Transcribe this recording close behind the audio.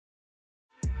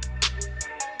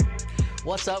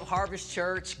What's up, Harvest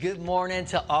Church? Good morning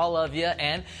to all of you,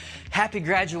 and happy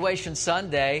Graduation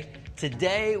Sunday.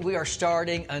 Today, we are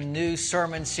starting a new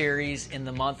sermon series in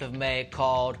the month of May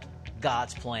called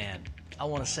God's Plan. I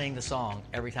want to sing the song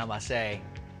every time I say,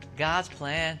 God's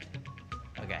Plan.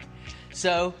 Okay,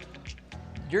 so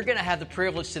you're going to have the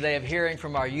privilege today of hearing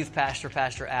from our youth pastor,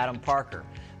 Pastor Adam Parker.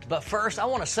 But first, I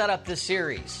want to set up this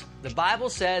series. The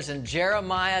Bible says in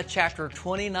Jeremiah chapter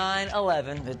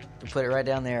 29:11, put it right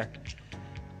down there,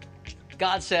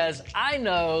 God says, I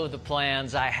know the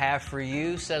plans I have for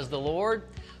you, says the Lord,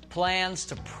 plans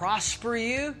to prosper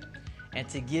you and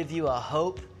to give you a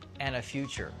hope and a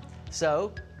future.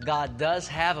 So, God does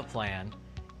have a plan,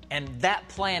 and that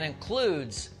plan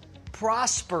includes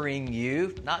prospering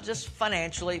you, not just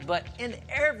financially, but in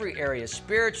every area,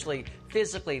 spiritually,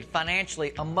 physically,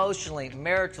 financially, emotionally,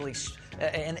 maritally,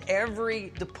 in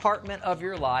every department of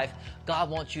your life. God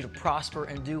wants you to prosper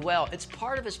and do well. It's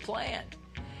part of His plan.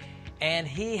 And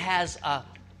He has a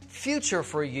future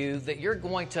for you that you're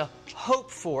going to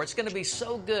hope for. It's going to be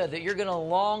so good that you're going to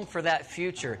long for that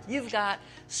future. You've got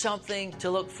something to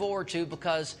look forward to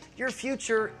because your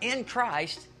future in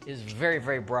Christ is very,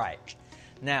 very bright.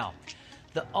 Now,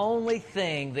 the only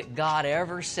thing that God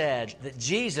ever said, that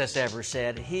Jesus ever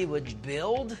said He would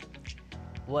build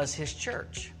was His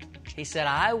church. He said,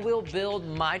 I will build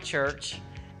my church,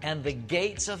 and the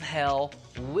gates of hell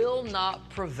will not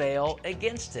prevail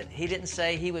against it. He didn't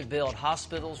say He would build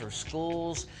hospitals or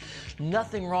schools.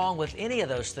 Nothing wrong with any of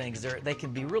those things. They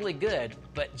can be really good.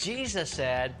 But Jesus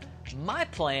said, my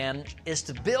plan is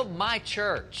to build my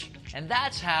church. And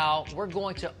that's how we're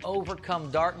going to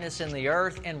overcome darkness in the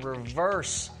earth and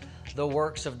reverse the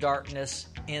works of darkness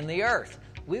in the earth.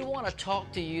 We want to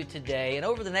talk to you today and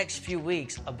over the next few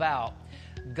weeks about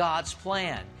God's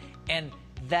plan, and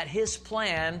that His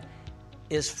plan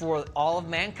is for all of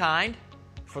mankind,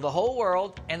 for the whole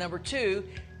world, and number two,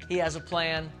 He has a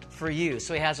plan for you.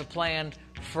 So He has a plan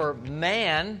for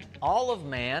man, all of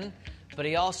man, but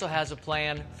He also has a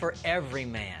plan for every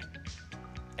man,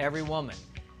 every woman.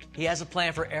 He has a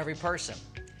plan for every person.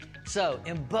 So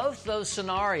in both those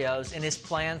scenarios, in His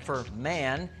plan for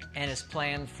man and His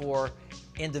plan for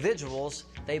individuals,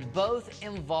 they both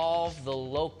involve the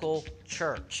local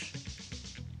church.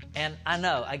 And I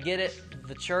know, I get it,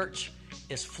 the church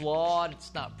is flawed,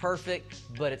 it's not perfect,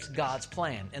 but it's God's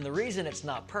plan. And the reason it's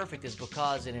not perfect is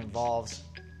because it involves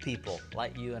people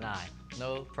like you and I.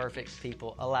 No perfect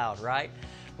people allowed, right?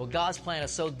 Well, God's plan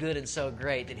is so good and so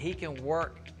great that He can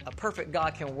work, a perfect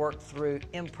God can work through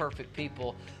imperfect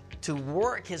people to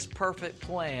work His perfect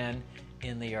plan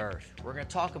in the earth. We're going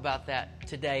to talk about that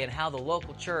today and how the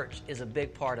local church is a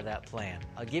big part of that plan.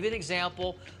 I'll give you an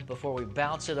example before we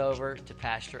bounce it over to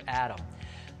Pastor Adam.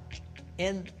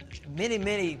 In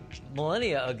many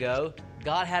millennia ago,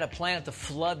 God had a plan to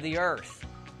flood the earth.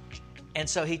 And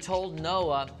so He told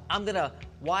Noah, I'm going to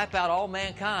wipe out all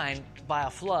mankind by a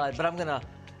flood, but I'm going to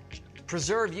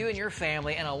preserve you and your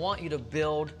family, and I want you to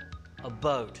build a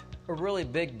boat, a really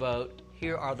big boat.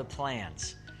 Here are the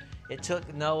plans. It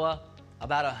took Noah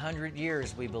about 100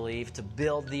 years, we believe, to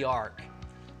build the ark.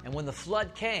 And when the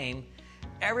flood came,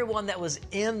 everyone that was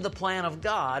in the plan of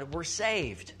God were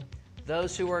saved.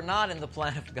 Those who were not in the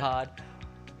plan of God,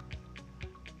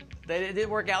 it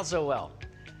didn't work out so well.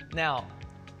 Now,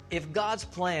 if God's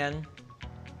plan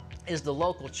is the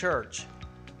local church,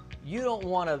 you don't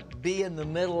want to be in the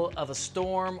middle of a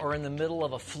storm or in the middle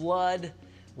of a flood,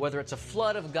 whether it's a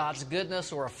flood of God's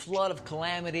goodness or a flood of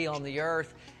calamity on the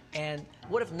earth. And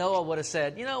what if Noah would have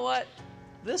said, you know what?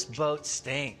 This boat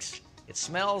stinks. It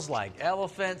smells like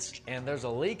elephants, and there's a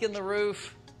leak in the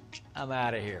roof. I'm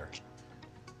out of here.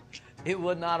 It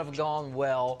would not have gone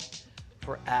well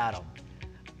for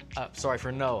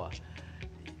for Noah.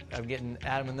 I'm getting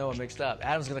Adam and Noah mixed up.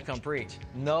 Adam's going to come preach.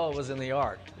 Noah was in the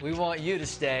ark. We want you to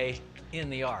stay in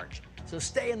the ark. So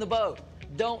stay in the boat.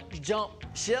 Don't jump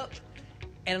ship.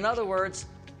 And in other words,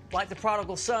 like the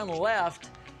prodigal son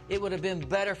left, it would have been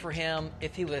better for him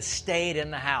if he would have stayed in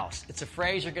the house. It's a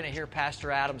phrase you're going to hear Pastor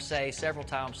Adam say several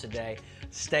times today,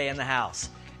 stay in the house.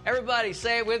 Everybody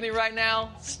say it with me right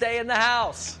now, stay in the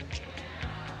house.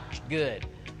 Good.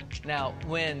 Now,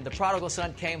 when the prodigal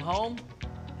son came home,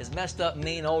 his messed up,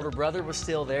 mean older brother was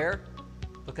still there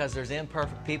because there's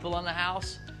imperfect people in the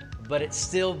house, but it's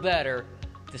still better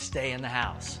to stay in the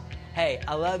house. Hey,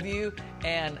 I love you,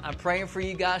 and I'm praying for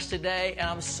you guys today, and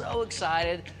I'm so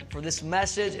excited for this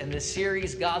message and this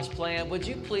series, God's Plan. Would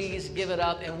you please give it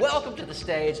up and welcome to the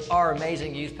stage our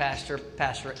amazing youth pastor,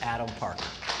 Pastor Adam Parker.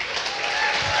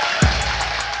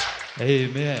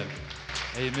 Amen.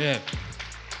 Amen.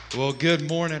 Well, good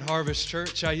morning, Harvest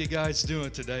Church. How you guys doing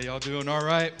today? Y'all doing all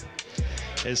right?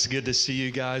 It's good to see you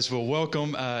guys. Well,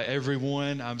 welcome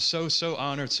everyone. I'm so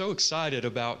honored, so excited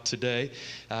about today.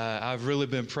 I've really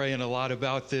been praying a lot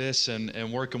about this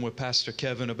and working with Pastor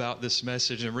Kevin about this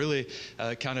message and really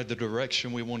kind of the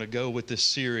direction we want to go with this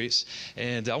series.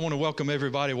 And I want to welcome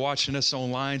everybody watching us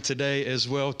online today as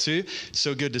well too.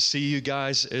 So good to see you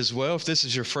guys as well. If this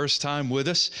is your first time with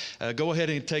us, go ahead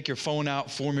and take your phone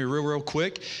out for me real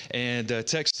quick and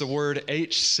text the word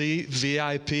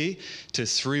HCVIP to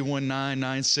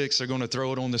 31996. They're going to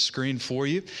throw it on the screen for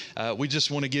you. We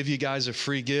just want to give you guys a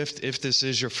free gift. If this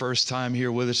is your first time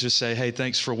here with us, just say, hey,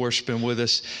 thanks for worshiping with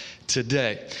us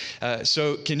today.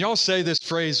 So can y'all say this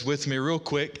phrase with me real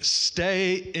quick?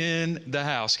 Stay in the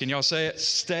house. Can y'all say it?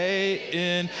 Stay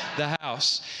in the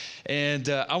house. And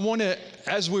I want to,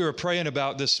 as we were praying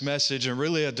about this message and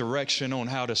really a direction on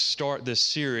how to start this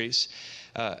series,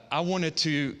 I wanted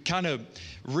to kind of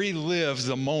relive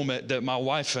the moment that my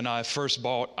wife and I first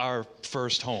bought our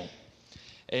first home.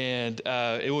 And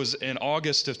it was in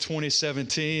August of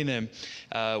 2017, and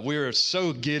we were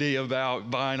so giddy about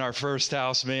buying our first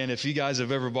house, man. If you guys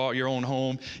have ever bought your own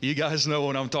home, you guys know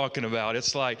what I'm talking about.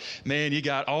 It's like, man, you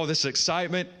got all this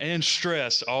excitement and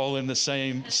stress all in the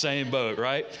same boat,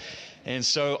 right? And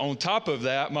so on top of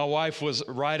that, my wife was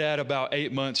right at about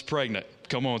 8 months pregnant.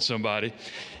 Come on, somebody.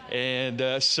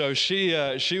 And so she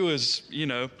was, you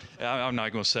know, I'm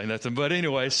not going to say nothing, but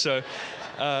anyway, so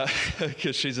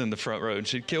because she's in the front row and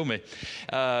she'd kill me.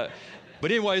 But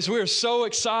anyways, we were so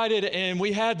excited, and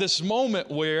we had this moment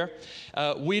where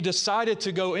we decided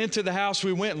to go into the house.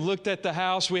 We went and looked at the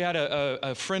house. We had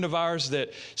a friend of ours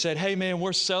that said, hey, man,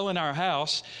 we're selling our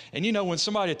house. And you know, when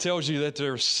somebody tells you that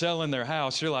they're selling their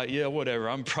house, you're like, yeah, whatever.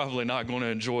 I'm probably not going to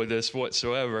enjoy this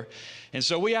whatsoever. And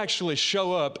so we actually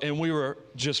show up, and we were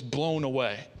just blown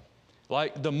away.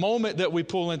 Like the moment that we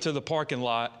pull into the parking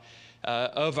lot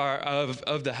of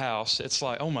the house, it's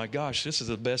like, oh my gosh, this is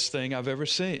the best thing I've ever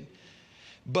seen.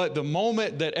 But the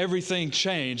moment that everything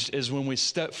changed is when we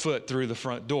stepped foot through the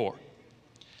front door.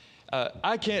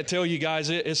 I can't tell you guys,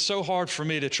 it's so hard for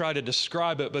me to try to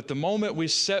describe it, but the moment we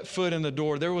set foot in the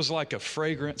door, there was like a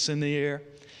fragrance in the air.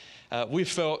 We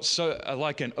felt so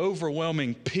like an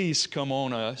overwhelming peace come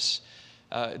on us.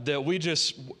 That we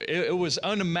just, it was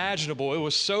unimaginable. It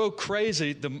was so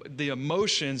crazy, the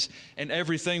emotions and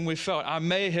everything we felt. I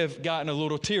may have gotten a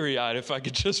little teary-eyed if I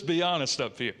could just be honest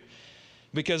up here.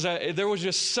 Because there was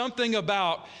just something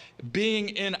about being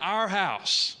in our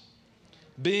house,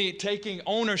 taking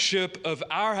ownership of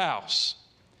our house,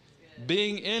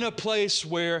 being in a place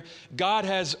where God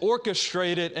has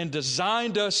orchestrated and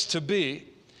designed us to be.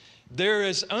 There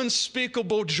is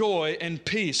unspeakable joy and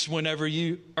peace whenever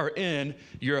you are in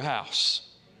your house.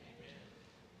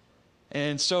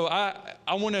 And so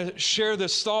I want to share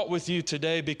this thought with you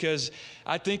today because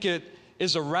I think it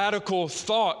is a radical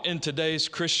thought in today's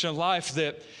Christian life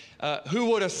that who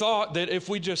would have thought that if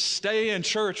we just stay in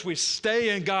church, we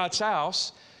stay in God's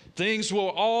house, things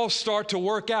will all start to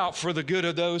work out for the good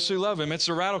of those who love Him. It's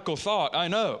a radical thought, I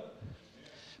know.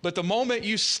 But the moment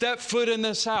you step foot in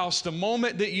this house, the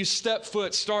moment that you step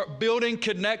foot, start building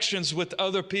connections with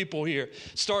other people here,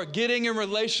 start getting in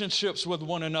relationships with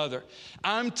one another,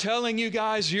 I'm telling you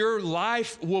guys, your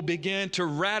life will begin to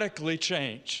radically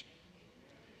change.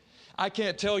 I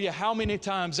can't tell you how many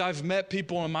times I've met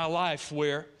people in my life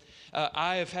where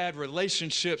I have had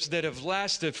relationships that have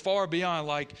lasted far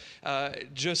beyond,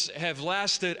 just have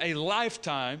lasted a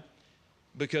lifetime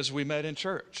because we met in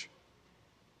church.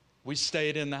 We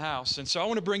stayed in the house. And so I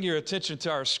want to bring your attention to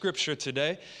our scripture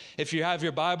today. If you have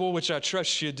your Bible, which I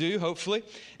trust you do, hopefully,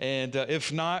 and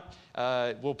if not,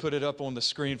 we'll put it up on the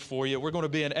screen for you. We're going to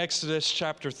be in Exodus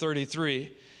chapter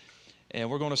 33, and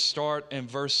we're going to start in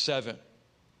verse 7.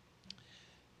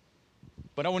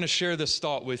 But I want to share this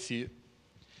thought with you,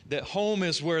 that home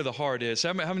is where the heart is.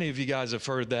 How many of you guys have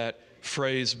heard that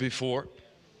phrase before?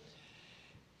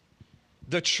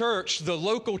 The church, the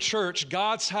local church,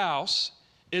 God's house,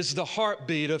 is the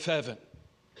heartbeat of heaven.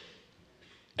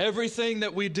 Everything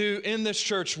that we do in this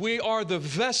church, we are the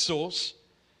vessels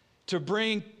to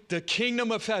bring the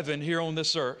kingdom of heaven here on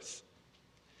this earth.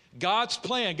 God's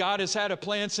plan, God has had a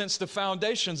plan since the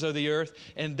foundations of the earth,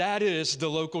 and that is the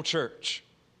local church.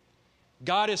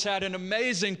 God has had an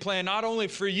amazing plan, not only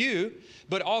for you,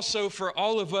 but also for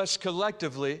all of us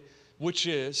collectively, which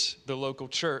is the local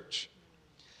church.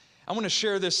 I want to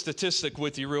share this statistic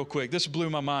with you real quick. This blew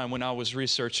my mind when I was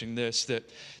researching this, that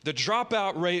the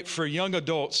dropout rate for young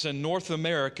adults in North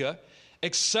America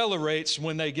accelerates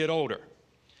when they get older.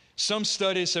 Some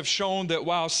studies have shown that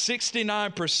while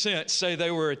 69% say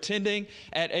they were attending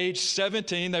at age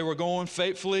 17, they were going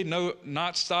faithfully,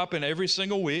 not stopping every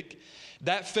single week,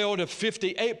 that fell to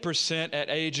 58%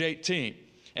 at age 18,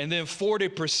 and then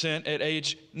 40% at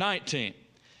age 19.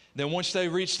 Then once they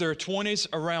reached their 20s,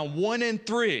 around 1 in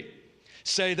 3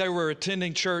 say they were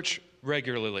attending church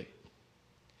regularly.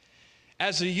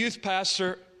 As a youth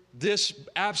pastor, this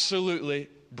absolutely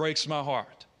breaks my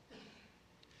heart.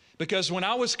 Because when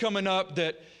I was coming up,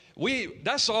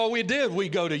 that's all we did. We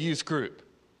go to youth group.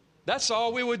 That's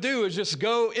all we would do is just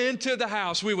go into the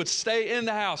house. We would stay in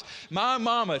the house. My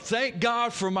mama, thank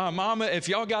God for my mama. If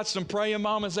y'all got some praying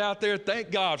mamas out there,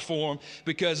 thank God for them,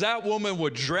 because that woman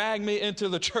would drag me into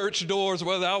the church doors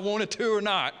whether I wanted to or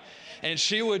not. And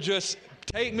she would just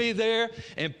take me there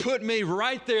and put me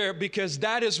right there, because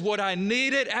that is what I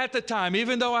needed at the time.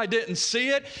 Even though I didn't see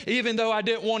it, even though I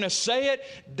didn't want to say it,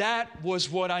 that was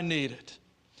what I needed.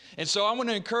 And so I want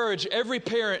to encourage every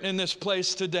parent in this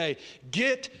place today,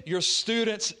 get your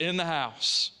students in the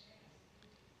house,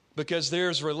 because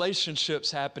there's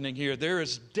relationships happening here. There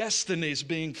is destinies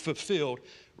being fulfilled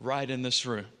right in this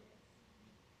room.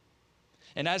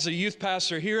 And as a youth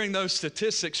pastor, hearing those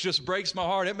statistics just breaks my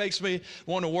heart. It makes me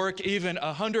want to work even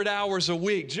 100 hours a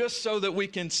week just so that we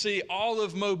can see all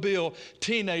of Mobile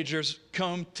teenagers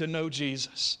come to know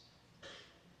Jesus.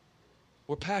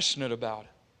 We're passionate about it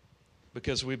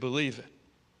because we believe it.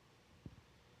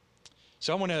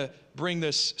 So I want to bring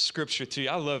this scripture to you.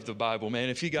 I love the Bible, man.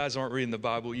 If you guys aren't reading the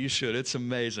Bible, you should. It's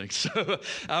amazing. So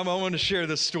I want to share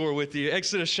this story with you.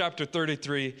 Exodus chapter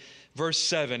 33. Verse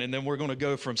 7, and then we're going to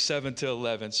go from 7 to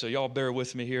 11. So y'all bear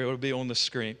with me here. It'll be on the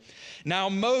screen. Now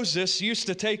Moses used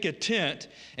to take a tent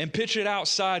and pitch it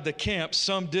outside the camp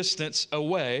some distance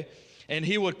away, and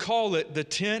he would call it the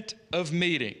tent of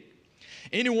meeting.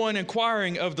 Anyone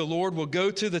inquiring of the Lord will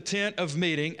go to the tent of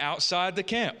meeting outside the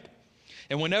camp.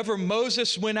 And whenever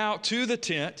Moses went out to the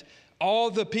tent,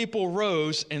 all the people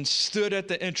rose and stood at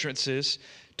the entrances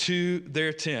to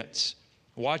their tents,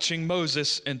 watching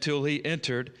Moses until he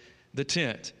entered the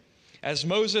tent. As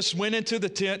Moses went into the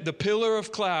tent, the pillar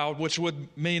of cloud, which would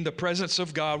mean the presence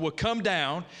of God, would come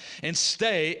down and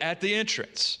stay at the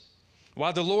entrance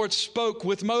while the Lord spoke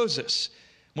with Moses.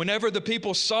 Whenever the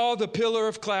people saw the pillar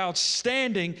of cloud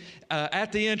standing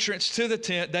at the entrance to the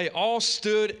tent, they all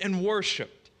stood and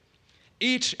worshiped,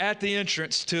 each at the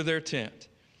entrance to their tent.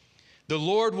 The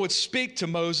Lord would speak to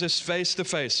Moses face to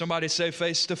face. Somebody say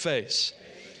face to face.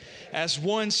 As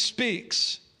one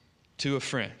speaks to a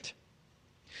friend.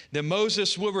 Then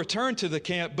Moses will return to the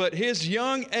camp, but his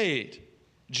young aide,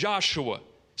 Joshua,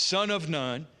 son of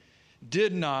Nun,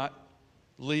 did not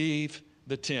leave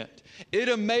the tent. It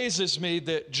amazes me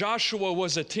that Joshua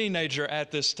was a teenager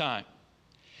at this time.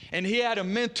 And he had a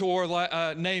mentor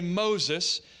named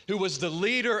Moses, who was the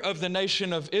leader of the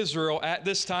nation of Israel at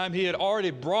this time. He had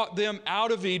already brought them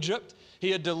out of Egypt.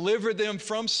 He had delivered them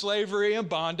from slavery and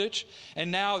bondage.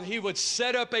 And now he would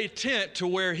set up a tent to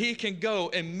where he can go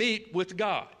and meet with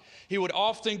God. He would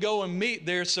often go and meet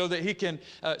there so that he can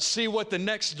see what the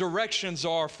next directions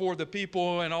are for the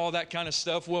people and all that kind of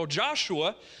stuff. Well,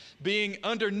 Joshua, being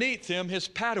underneath him, his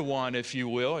Padawan, if you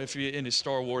will, if you any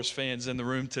Star Wars fans in the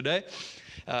room today,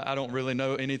 I don't really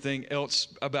know anything else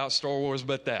about Star Wars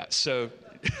but that. So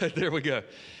there we go.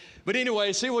 But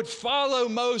anyways, he would follow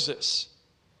Moses,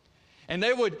 and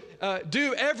they would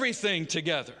do everything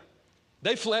together.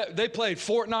 They played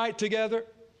Fortnite together.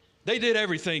 They did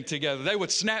everything together. They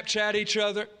would Snapchat each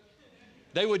other.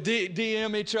 They would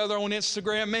DM each other on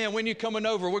Instagram. Man, when you coming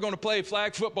over? We're going to play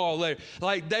flag football later.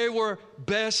 Like, they were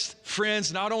best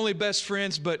friends, not only best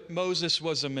friends, but Moses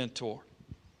was a mentor.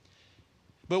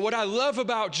 But what I love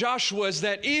about Joshua is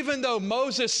that even though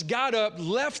Moses got up,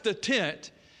 left the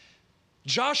tent,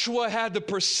 Joshua had the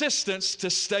persistence to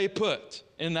stay put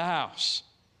in the house.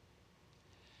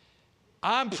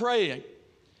 I'm praying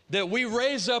that we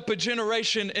raise up a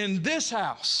generation in this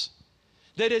house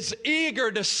that is eager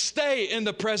to stay in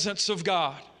the presence of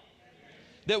God.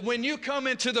 That when you come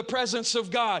into the presence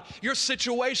of God, your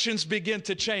situations begin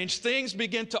to change. Things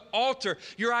begin to alter.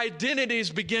 Your identities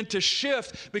begin to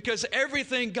shift, because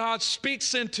everything God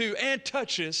speaks into and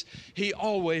touches, He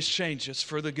always changes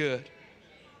for the good.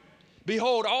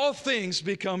 Behold, all things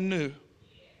become new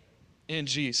in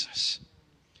Jesus.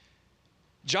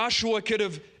 Joshua could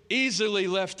have easily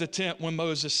left the tent when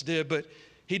Moses did, but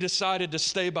he decided to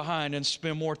stay behind and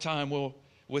spend more time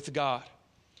with God.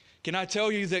 Can I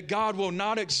tell you that God will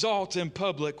not exalt in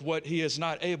public what He is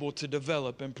not able to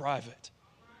develop in private?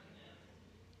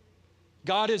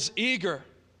 God is eager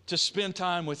to spend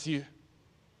time with you.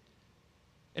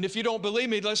 And if you don't believe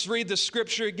me, let's read the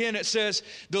scripture again. It says,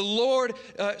 the Lord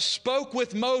spoke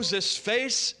with Moses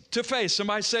face to face.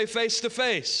 Somebody say face to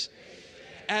face.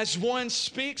 As one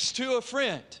speaks to a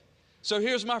friend. So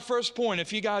here's my first point.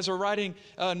 If you guys are writing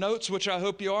notes, which I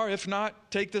hope you are, if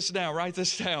not, take this down. Write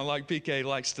this down like PK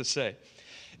likes to say.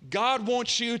 God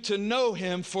wants you to know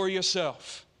him for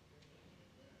yourself.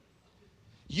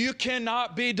 You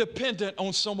cannot be dependent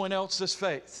on someone else's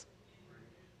faith.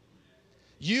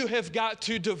 You have got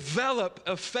to develop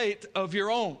a faith of your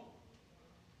own,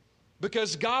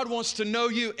 because God wants to know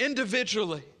you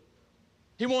individually.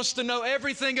 He wants to know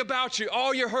everything about you,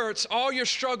 all your hurts, all your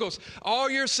struggles, all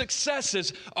your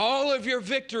successes, all of your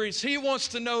victories. He wants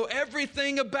to know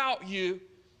everything about you.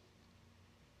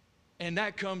 And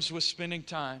that comes with spending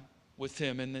time with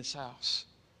him in this house.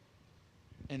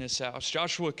 In his house.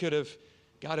 Joshua could have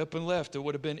got up and left. It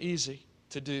would have been easy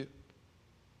to do.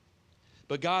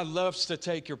 But God loves to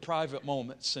take your private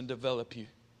moments and develop you.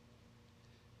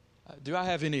 Do I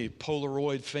have any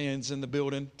Polaroid fans in the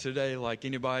building today? Like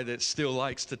anybody that still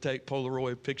likes to take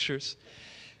Polaroid pictures?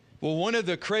 Well, one of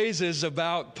the crazes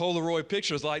about Polaroid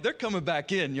pictures, like they're coming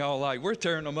back in, y'all. Like we're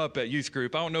tearing them up at youth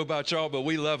group. I don't know about y'all, but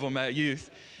we love them at youth.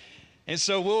 And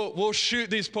so we'll shoot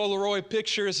these Polaroid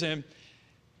pictures,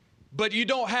 but you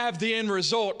don't have the end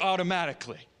result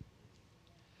automatically.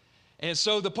 And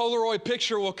so the Polaroid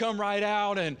picture will come right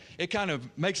out, and it kind of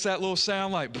makes that little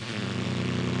sound like,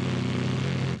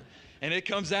 and it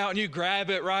comes out, and you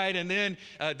grab it, right? And then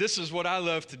this is what I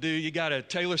love to do. You got to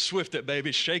Taylor Swift it,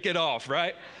 baby. Shake it off,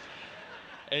 right?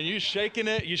 And you're shaking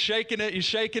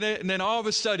it, and then all of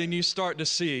a sudden you start to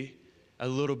see a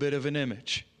little bit of an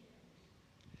image.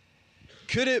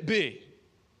 Could it be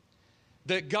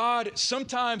that God,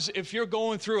 sometimes if you're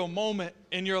going through a moment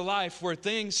in your life where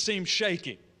things seem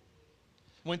shaky,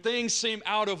 when things seem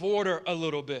out of order a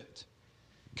little bit,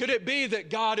 could it be that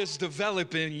God is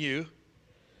developing you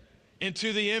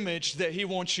into the image that he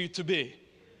wants you to be?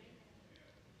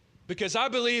 Because I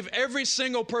believe every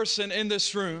single person in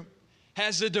this room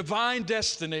has a divine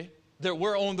destiny that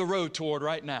we're on the road toward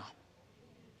right now.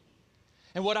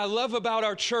 And what I love about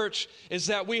our church is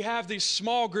that we have these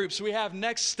small groups. We have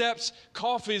Next Steps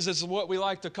coffees is what we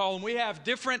like to call them. We have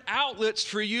different outlets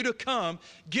for you to come,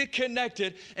 get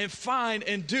connected, and find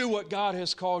and do what God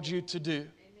has called you to do. Amen.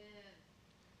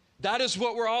 That is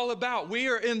what we're all about. We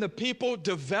are in the people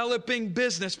developing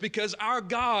business because our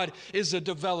God is a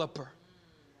developer.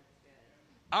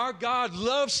 Our God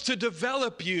loves to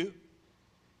develop you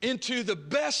into the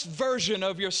best version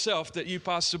of yourself that you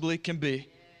possibly can be.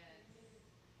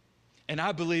 And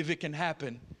I believe it can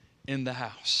happen in the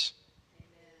house.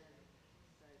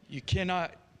 You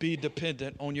cannot be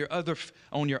dependent on your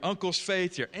uncle's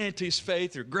faith, your auntie's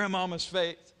faith, your grandmama's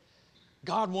faith.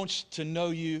 God wants to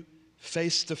know you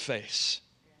face to face.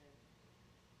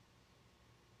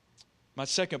 My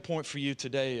second point for you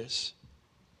today is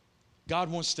God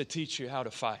wants to teach you how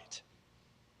to fight.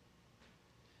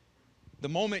 The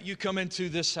moment you come into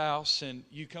this house, and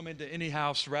you come into any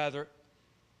house rather,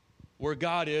 where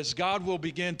God is, God will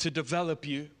begin to develop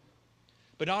you.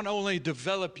 But not only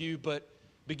develop you, but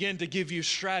begin to give you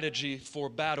strategy for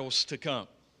battles to come.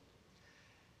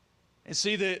 And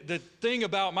see, the thing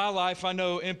about my life, I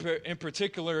know in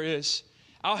particular, is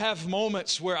I'll have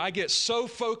moments where I get so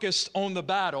focused on the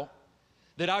battle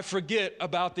that I forget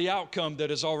about the outcome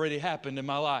that has already happened in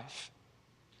my life.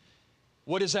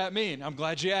 What does that mean? I'm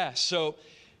glad you asked. So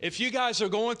if you guys are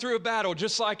going through a battle,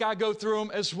 just like I go through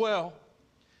them as well,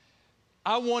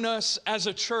 I want us as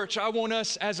a church, I want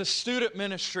us as a student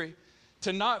ministry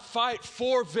to not fight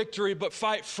for victory, but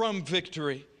fight from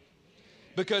victory.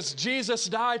 Because Jesus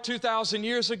died 2,000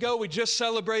 years ago. We just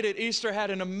celebrated Easter, had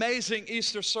an amazing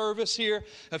Easter service here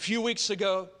a few weeks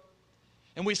ago.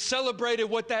 And we celebrated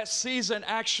what that season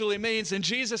actually means. And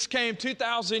Jesus came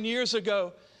 2,000 years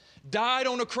ago, died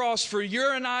on a cross for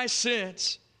your and I's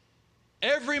sins.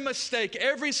 Every mistake,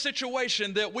 every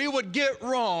situation that we would get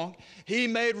wrong, he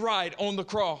made right on the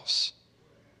cross.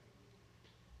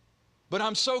 But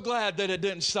I'm so glad that it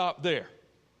didn't stop there.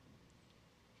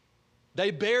 They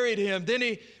buried him. Then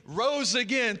he rose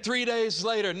again 3 days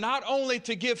later, not only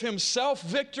to give himself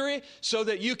victory so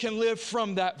that you can live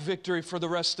from that victory for the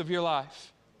rest of your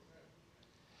life.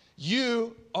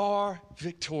 You are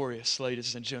victorious,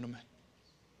 ladies and gentlemen.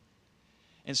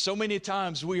 And so many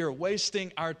times we are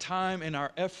wasting our time and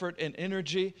our effort and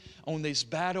energy on these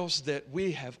battles that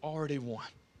we have already won.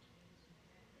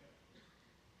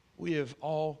 We have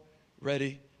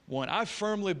already won. I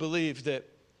firmly believe that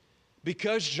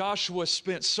because Joshua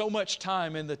spent so much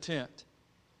time in the tent,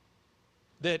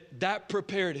 that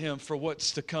prepared him for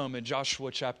what's to come in Joshua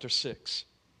chapter 6.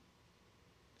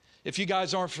 If you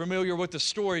guys aren't familiar with the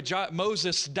story,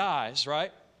 Moses dies,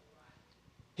 right?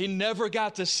 He never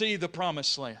got to see the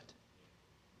promised land.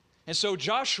 And so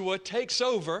Joshua takes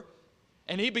over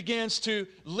and he begins to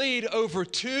lead over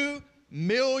 2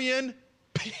 million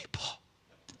people.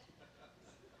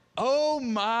 Oh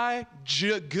my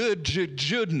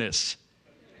goodness.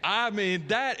 I mean,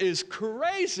 that is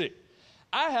crazy.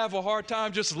 I have a hard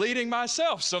time just leading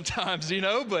myself sometimes,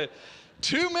 but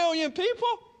 2 million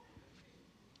people?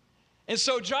 And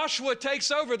so Joshua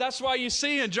takes over. That's why you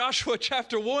see in Joshua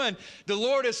chapter 1, the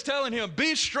Lord is telling him,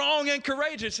 be strong and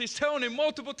courageous. He's telling him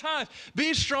multiple times,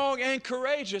 be strong and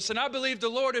courageous. And I believe the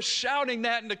Lord is shouting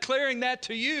that and declaring that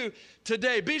to you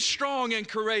today. Be strong and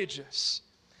courageous.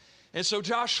 And so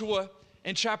Joshua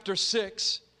in chapter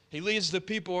 6, he leads the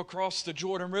people across the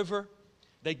Jordan River.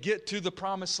 They get to the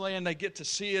promised land. They get to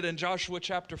see it in Joshua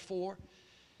chapter 4.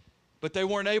 But they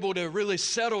weren't able to really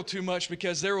settle too much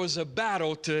because there was a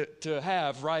battle to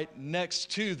have right next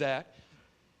to that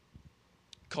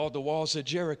called the walls of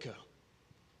Jericho.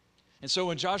 And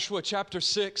so in Joshua chapter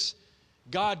 6,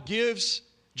 God gives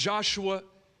Joshua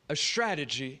a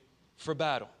strategy for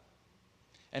battle.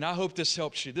 And I hope this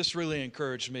helps you. This really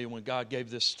encouraged me when God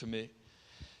gave this to me.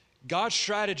 God's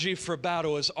strategy for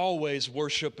battle is always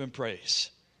worship and praise.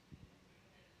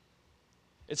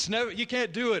 You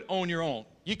can't do it on your own.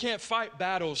 You can't fight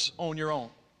battles on your own.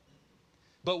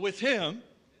 But with Him,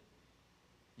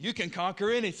 you can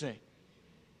conquer anything.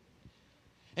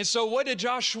 And so what did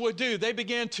Joshua do? They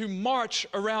began to march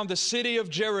around the city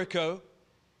of Jericho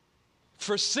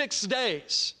for 6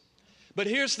 days. But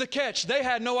here's the catch. They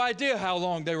had no idea how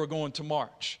long they were going to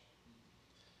march.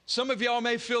 Some of y'all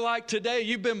may feel like today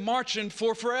you've been marching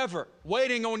for forever,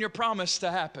 waiting on your promise to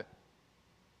happen.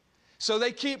 So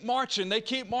they keep marching,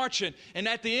 and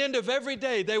at the end of every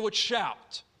day they would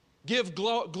shout, give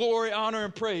glory, honor,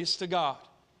 and praise to God.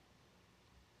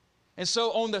 And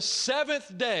so on the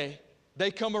 7th day, they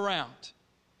come around.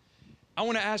 I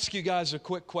want to ask you guys a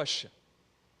quick question.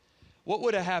 What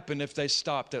would have happened if they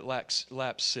stopped at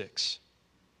lap 6?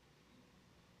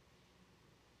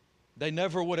 They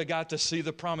never would have got to see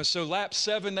the promise. So lap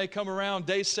 7, they come around.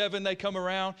 Day 7, they come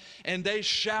around. And they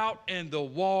shout, and the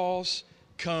walls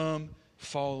come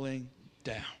falling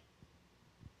down.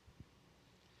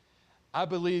 I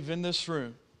believe in this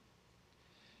room,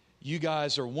 you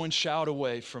guys are one shout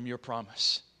away from your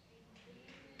promise.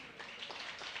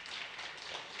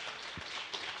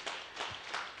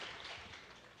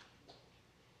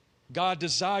 God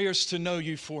desires to know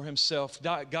you for Himself.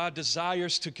 God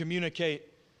desires to communicate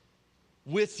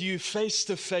with you face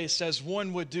to face as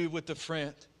one would do with a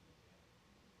friend.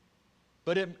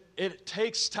 But it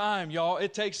takes time, y'all.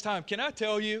 It takes time. Can I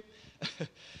tell you,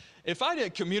 if I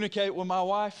didn't communicate with my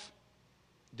wife,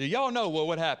 do y'all know what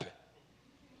would happen?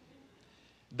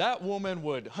 That woman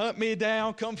would hunt me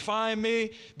down, come find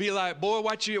me, be like, boy,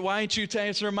 why ain't you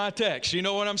answering my text? You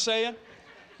know what I'm saying?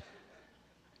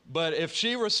 But if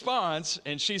she responds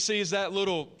and she sees that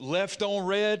little left on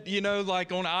red,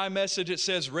 like on iMessage it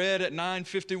says red at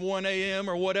 9:51 a.m.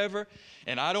 or whatever,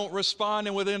 and I don't respond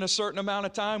and within a certain amount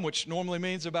of time, which normally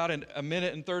means about a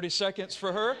minute and 30 seconds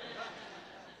for her,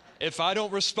 if I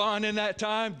don't respond in that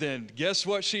time, then guess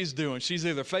what she's doing? She's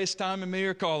either FaceTiming me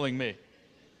or calling me.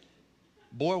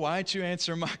 Boy, why ain't you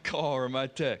answering my call or my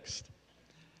text?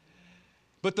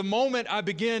 But the moment I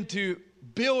begin to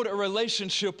build a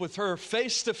relationship with her,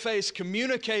 face to face,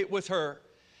 communicate with her,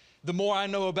 the more I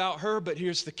know about her, but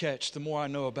here's the catch, the more I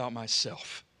know about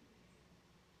myself.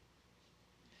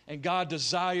 And God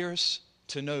desires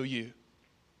to know you.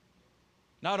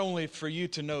 Not only for you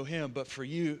to know Him, but for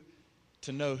you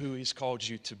to know who He's called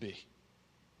you to be.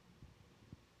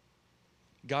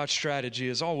 God's strategy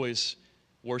is always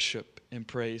worship and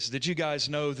praise. Did you guys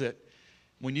know that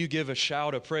when you give a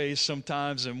shout of praise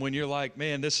sometimes, and when you're like,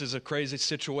 man, this is a crazy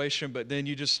situation, but then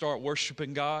you just start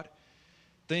worshiping God,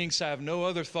 things have no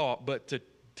other thought but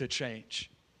to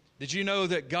change. Did you know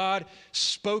that God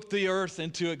spoke the earth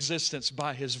into existence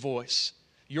by His voice?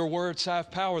 Your words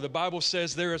have power. The Bible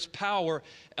says there is power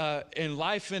in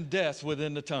life and death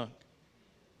within the tongue.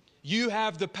 You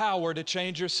have the power to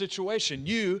change your situation.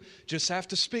 You just have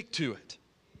to speak to it.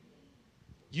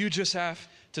 You just have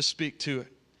to speak to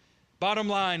it. Bottom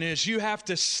line is you have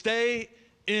to stay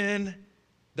in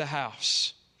the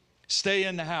house. Stay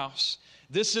in the house.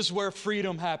 This is where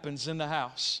freedom happens, in the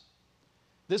house.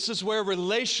 This is where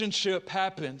relationship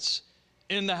happens,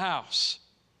 in the house.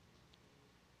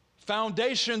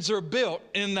 Foundations are built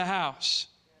in the house.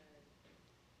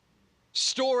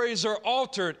 Stories are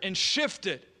altered and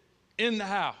shifted in the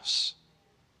house.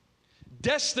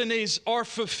 Destinies are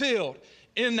fulfilled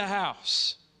in the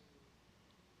house.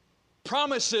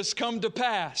 Promises come to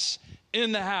pass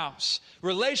in the house.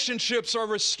 Relationships are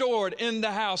restored in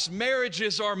the house.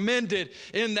 Marriages are mended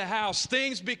in the house.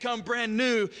 Things become brand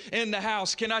new in the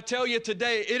house. Can I tell you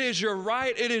today, it is your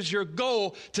right, it is your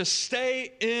goal to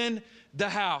stay in the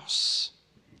house.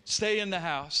 Stay in the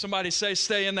house. Somebody say,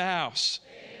 stay in the house.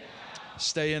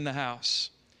 Stay in the house.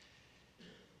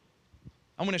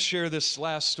 I'm going to share this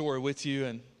last story with you,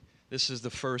 and this is the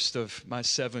first of my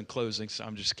 7 closings.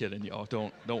 I'm just kidding, y'all.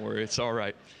 Don't worry. It's all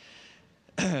right.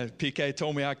 PK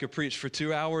told me I could preach for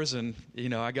 2 hours, and,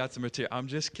 I got the material. I'm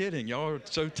just kidding. Y'all are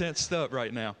so tensed up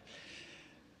right now.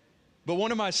 But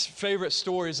one of my favorite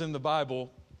stories in the Bible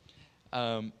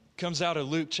comes out of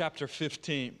Luke chapter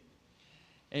 15.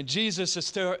 And Jesus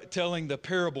is telling the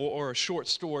parable, or a short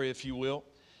story, if you will,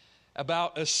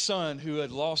 about a son who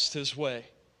had lost his way.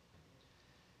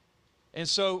 And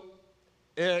so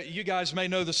you guys may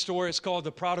know the story. It's called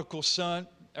the prodigal son,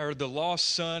 or the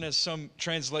lost son, as some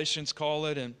translations call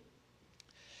it. And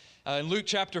in Luke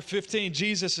chapter 15,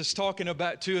 Jesus is talking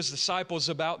to his disciples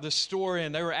about this story,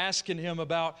 and they were asking him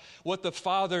about what the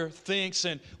Father thinks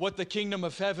and what the kingdom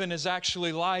of heaven is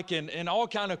actually like, and all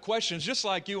kind of questions, just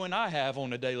like you and I have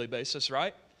on a daily basis,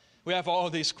 right? We have all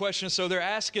of these questions, so they're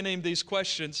asking him these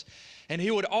questions, and he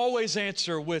would always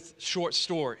answer with short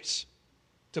stories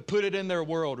to put it in their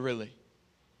world, really.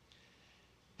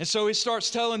 And so he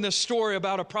starts telling this story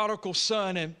about a prodigal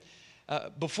son. And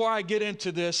before I get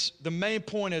into this, the main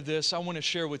point of this I want to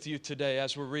share with you today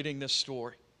as we're reading this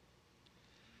story.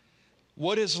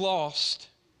 What is lost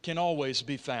can always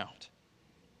be found.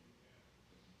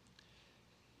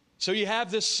 So you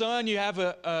have this son, you have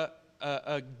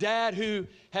a dad who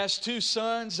has 2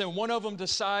 sons, and one of them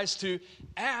decides to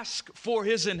ask for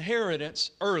his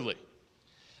inheritance early.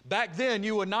 Back then,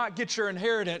 you would not get your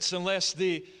inheritance unless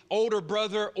the older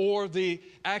brother or the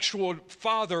actual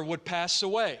father would pass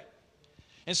away.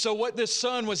 And so what this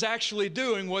son was actually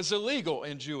doing was illegal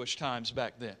in Jewish times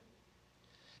back then.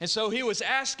 And so he was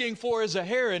asking for his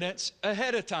inheritance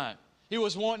ahead of time. He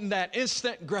was wanting that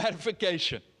instant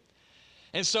gratification.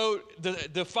 And so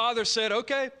the father said,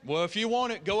 okay, well, if you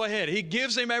want it, go ahead. He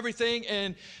gives him everything,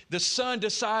 and the son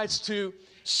decides to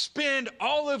spend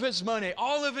all of his money,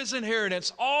 all of his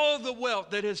inheritance, all of the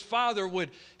wealth that his father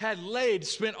had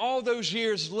spent all those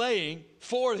years laying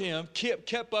for him,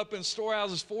 kept up in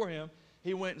storehouses for him.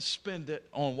 He went and spent it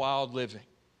on wild living.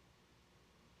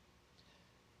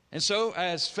 And so,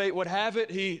 as fate would have it,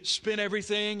 he spent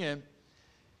everything, and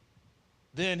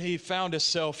then he found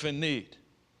himself in need.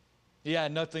 He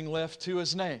had nothing left to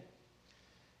his name.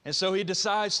 And so he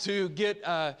decides to get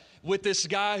with this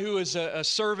guy who is a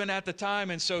servant at the time.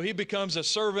 And so he becomes a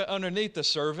servant underneath the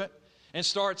servant and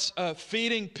starts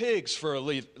feeding pigs for a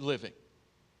living.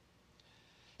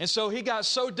 And so he got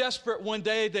so desperate one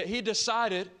day that he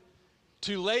decided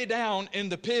to lay down in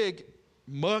the pig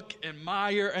muck and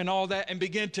mire and all that and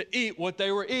begin to eat what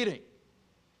they were eating.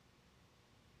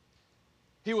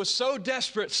 He was so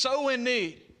desperate, so in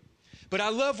need. But I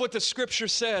love what the scripture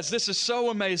says. This is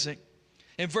so amazing.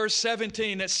 In verse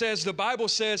 17, it says, the Bible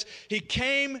says, he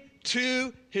came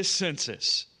to his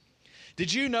senses.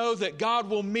 Did you know that God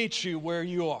will meet you where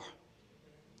you are?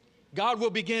 God will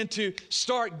begin to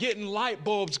start getting light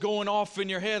bulbs going off in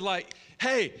your head like,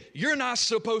 hey, you're not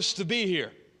supposed to be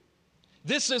here.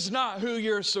 This is not who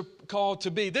you're called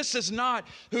to be. This is not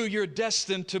who you're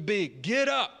destined to be. Get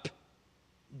up.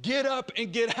 Get up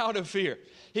and get out of here.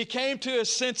 He came to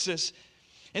his senses,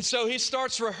 and so he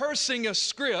starts rehearsing a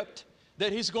script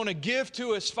that he's going to give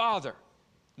to his father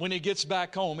when he gets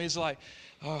back home. He's like,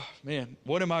 oh, man,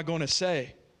 what am I going to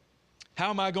say?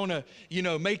 How am I going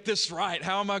to, make this right?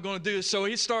 How am I going to do this? So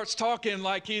he starts talking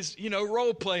like he's,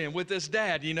 role-playing with his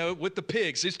dad, with the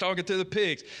pigs. He's talking to the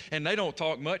pigs, and they don't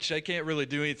talk much. They can't really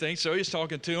do anything. So he's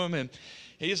talking to them, and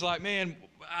he's like, man,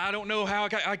 I don't know how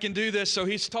I can do this. So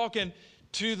he's talking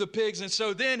to the pigs, and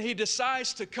so then he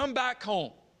decides to come back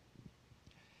home.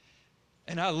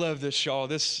 And I love this, y'all.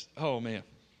 Oh, man.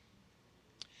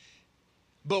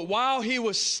 But while he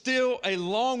was still a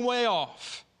long way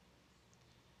off,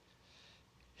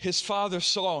 his father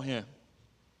saw him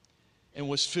and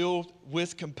was filled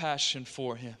with compassion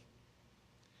for him.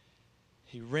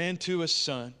 He ran to his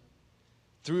son,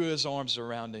 threw his arms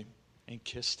around him, and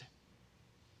kissed him.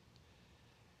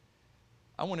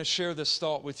 I want to share this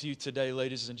thought with you today,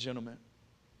 ladies and gentlemen.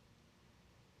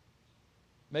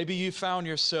 Maybe you found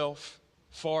yourself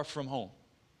far from home,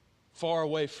 far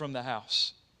away from the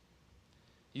house.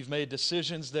 You've made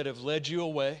decisions that have led you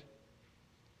away.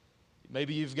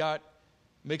 Maybe you've got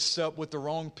mixed up with the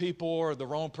wrong people or the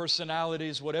wrong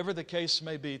personalities, whatever the case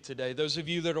may be today. Those of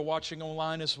you that are watching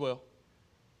online as well.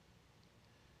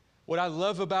 What I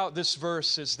love about this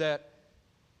verse is that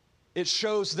it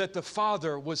shows that the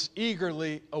Father was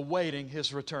eagerly awaiting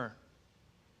His return.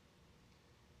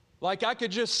 Like I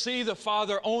could just see the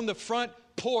Father on the front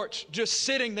porch, just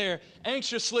sitting there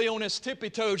anxiously on his tippy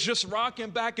toes, just rocking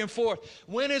back and forth.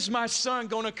 When is my son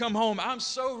going to come home? I'm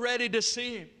so ready to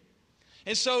see him.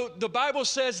 And so the Bible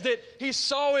says that he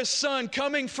saw his son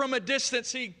coming from a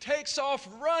distance. He takes off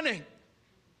running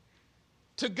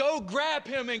to go grab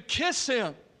him and kiss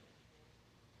him.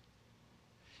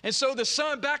 And so the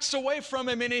son backs away from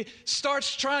him and he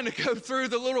starts trying to go through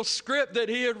the little script that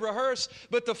he had rehearsed.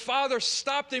 But the father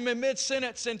stopped him in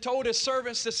mid-sentence and told his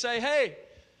servants to say, hey,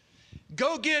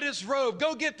 go get his robe,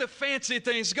 go get the fancy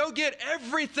things, go get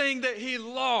everything that he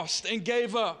lost and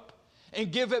gave up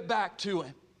and give it back to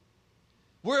him.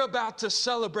 We're about to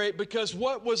celebrate because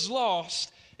what was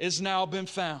lost is now been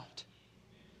found.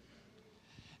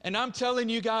 And I'm telling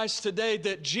you guys today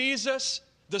that Jesus,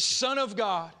 the Son of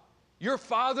God, your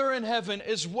Father in heaven,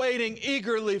 is waiting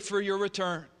eagerly for your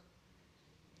return.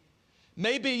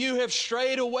 Maybe you have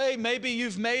strayed away. Maybe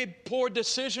you've made poor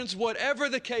decisions. Whatever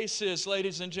the case is,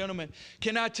 ladies and gentlemen,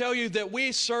 can I tell you that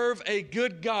we serve a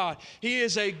good God? He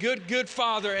is a good, good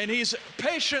Father, and He's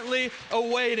patiently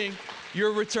awaiting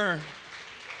your return.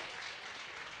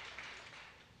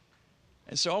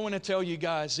 And so I want to tell you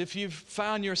guys, if you've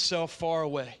found yourself far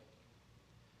away,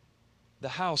 the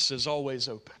house is always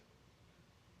open.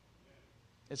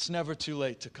 It's never too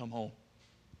late to come home.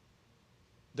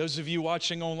 Those of you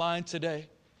watching online today,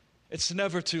 it's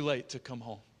never too late to come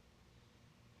home.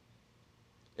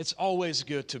 It's always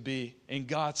good to be in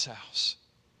God's house,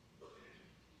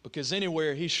 because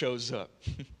anywhere He shows up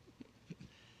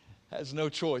has no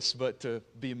choice but to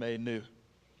be made new.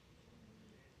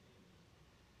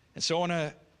 And so I want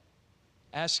to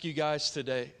ask you guys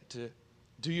today to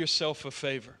do yourself a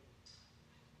favor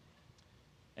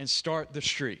and start the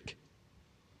streak.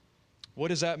 What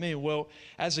does that mean? Well,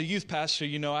 as a youth pastor,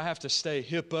 I have to stay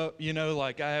hip up,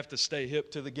 like I have to stay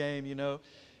hip to the game,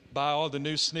 buy all the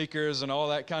new sneakers and all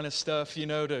that kind of stuff,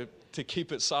 to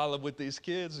keep it solid with these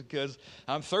kids, because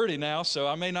I'm 30 now, so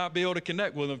I may not be able to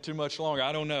connect with them too much longer.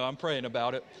 I don't know. I'm praying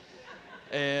about it.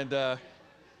 And,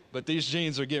 but these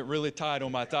jeans are getting really tight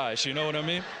on my thighs, you know what I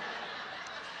mean?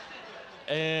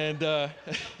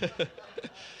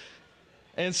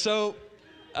 And so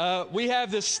we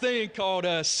have this thing called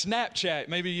Snapchat.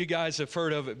 Maybe you guys have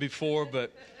heard of it before,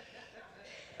 but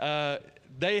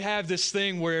they have this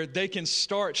thing where they can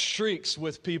start streaks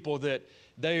with people that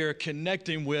they are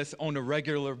connecting with on a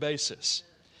regular basis.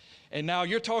 And now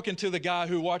you're talking to the guy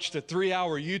who watched a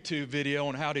 3-hour YouTube video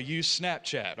on how to use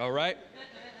Snapchat, all right?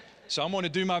 So I'm going to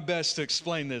do my best to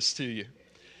explain this to you.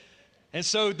 And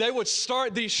so they would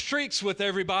start these streaks with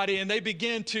everybody, and they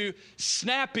begin to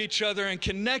snap each other and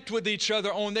connect with each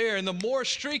other on there. And the more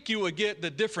streak you would get, the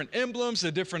different emblems,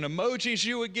 the different emojis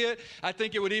you would get. I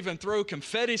think it would even throw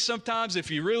confetti sometimes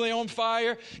if you're really on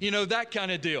fire, that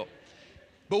kind of deal.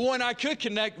 But one I could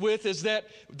connect with is that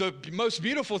the most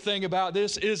beautiful thing about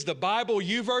this is the Bible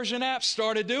YouVersion app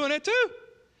started doing it too.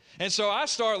 And so I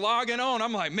start logging on.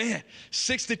 I'm like, man,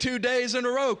 62 days in a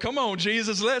row. Come on,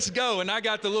 Jesus, let's go. And I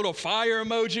got the little fire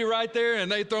emoji right there,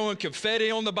 and they throwing confetti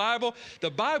on the Bible.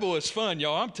 The Bible is fun,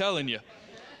 y'all, I'm telling you.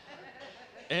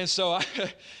 And so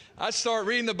I start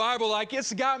reading the Bible like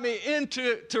it's got me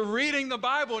into reading the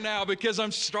Bible now, because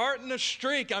I'm starting a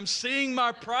streak. I'm seeing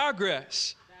my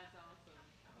progress. That's awesome.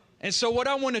 And so what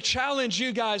I want to challenge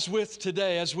you guys with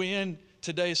today as we end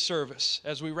today's service,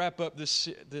 as we wrap up this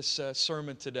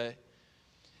sermon today,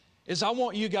 is I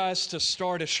want you guys to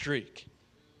start a streak.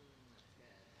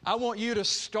 I want you to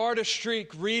start a streak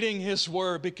reading His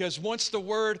Word, because once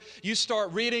you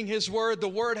start reading His Word, the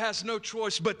Word has no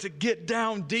choice but to get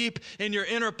down deep in your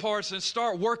inner parts and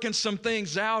start working some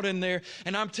things out in there.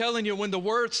 And I'm telling you, when the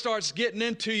Word starts getting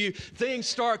into you, things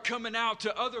start coming out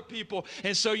to other people.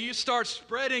 And so you start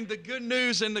spreading the good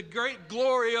news and the great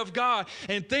glory of God,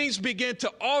 and things begin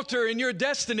to alter in your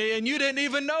destiny, and you didn't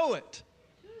even know it.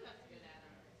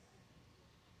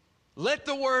 Let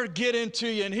the Word get into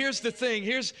you. And here's the thing.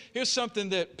 Here's something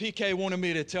that PK wanted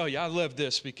me to tell you. I love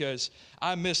this because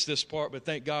I missed this part, but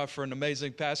thank God for an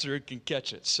amazing pastor who can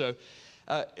catch it. So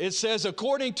it says,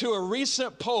 according to a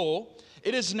recent poll,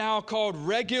 it is now called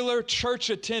regular church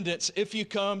attendance if you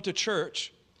come to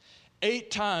church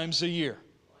 8 times a year.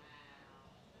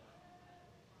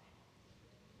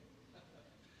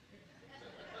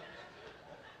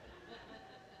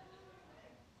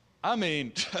 I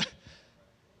mean,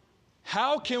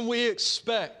 how can we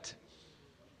expect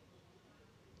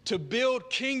to build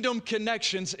kingdom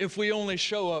connections if we only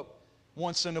show up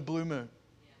once in a blue moon?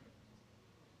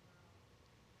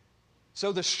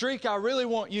 So the streak I really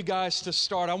want you guys to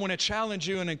start, I want to challenge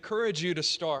you and encourage you to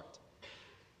start.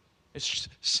 Is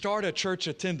start a church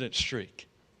attendance streak.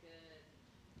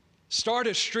 Start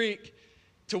a streak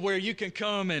to where you can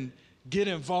come and get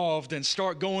involved and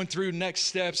start going through next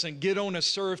steps and get on a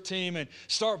serve team and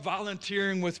start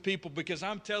volunteering with people, because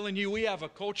I'm telling you, we have a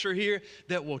culture here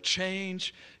that will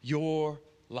change your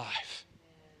life.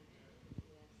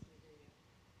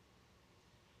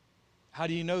 How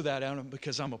do you know that, Adam?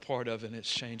 Because I'm a part of it and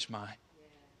it's changed mine.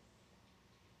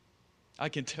 I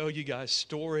can tell you guys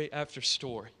story after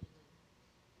story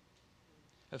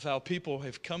of how people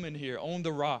have come in here on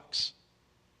the rocks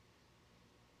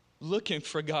looking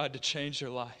for God to change their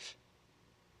life.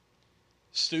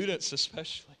 Students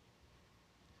especially.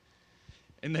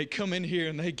 And they come in here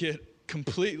and they get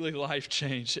completely life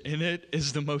changed. And it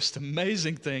is the most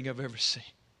amazing thing I've ever seen.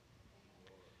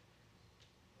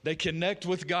 They connect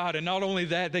with God, and not only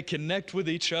that, they connect with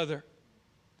each other.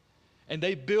 And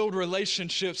they build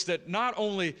relationships that not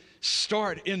only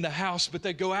start in the house, but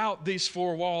they go out these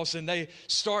four walls and they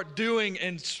start doing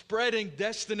and spreading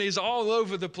destinies all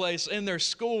over the place in their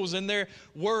schools, in their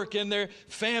work, in their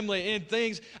family, in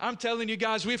things. I'm telling you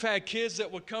guys, we've had kids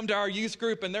that would come to our youth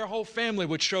group and their whole family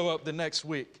would show up the next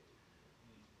week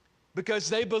because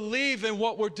they believe in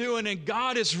what we're doing, and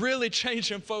God is really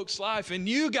changing folks' life, and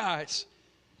you guys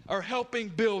are helping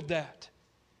build that.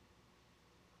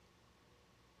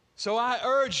 So I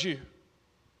urge you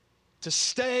to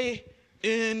stay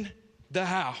in the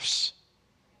house.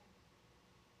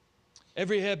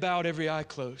 Every head bowed, every eye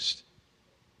closed.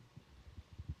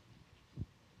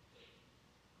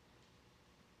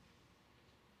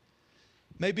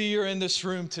 Maybe you're in this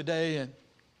room today and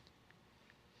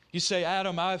you say,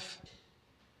 Adam,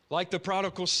 like the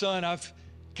prodigal son, I've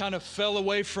kind of fell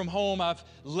away from home. I've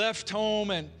left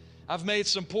home and I've made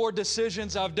some poor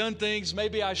decisions. I've done things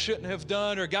maybe I shouldn't have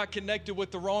done or got connected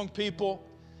with the wrong people.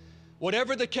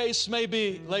 Whatever the case may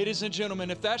be, ladies and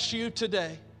gentlemen, if that's you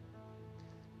today,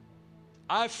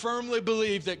 I firmly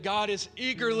believe that God is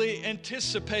eagerly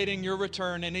anticipating your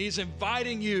return, and He's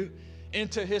inviting you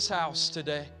into His house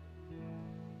today.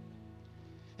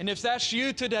 And if that's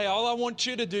you today, all I want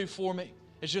you to do for me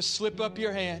is just slip up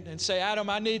your hand and say, Adam,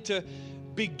 I need to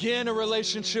begin a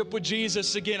relationship with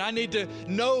Jesus again. I need to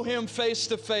know Him face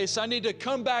to face. I need to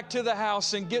come back to the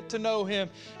house and get to know Him.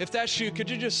 If that's you, could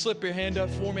you just slip your hand up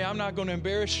for me? I'm not going to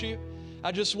embarrass you.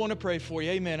 I just want to pray for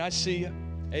you. Amen. I see you.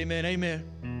 Amen. Amen.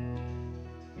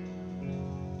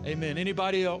 Amen.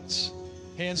 Anybody else?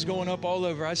 Hands going up all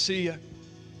over. I see you.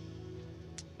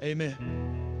 Amen.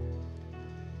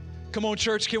 Come on,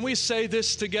 church, can we say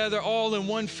this together, all in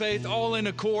one faith, all in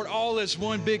accord, all as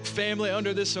one big family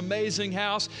under this amazing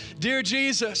house? Dear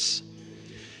Jesus,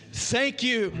 thank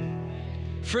you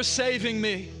for saving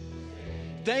me.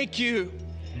 Thank you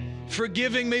for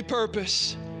giving me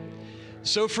purpose.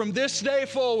 So from this day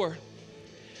forward,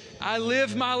 I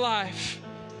live my life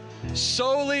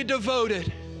solely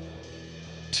devoted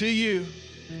to you.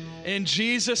 In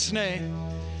Jesus' name.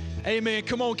 Amen.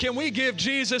 Come on, can we give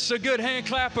Jesus a good hand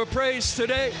clap of praise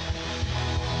today?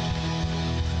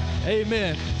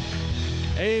 Amen.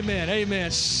 Amen. Amen.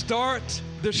 Start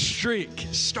the streak.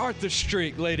 Start the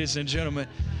streak, ladies and gentlemen.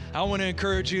 I want to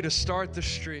encourage you to start the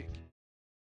streak.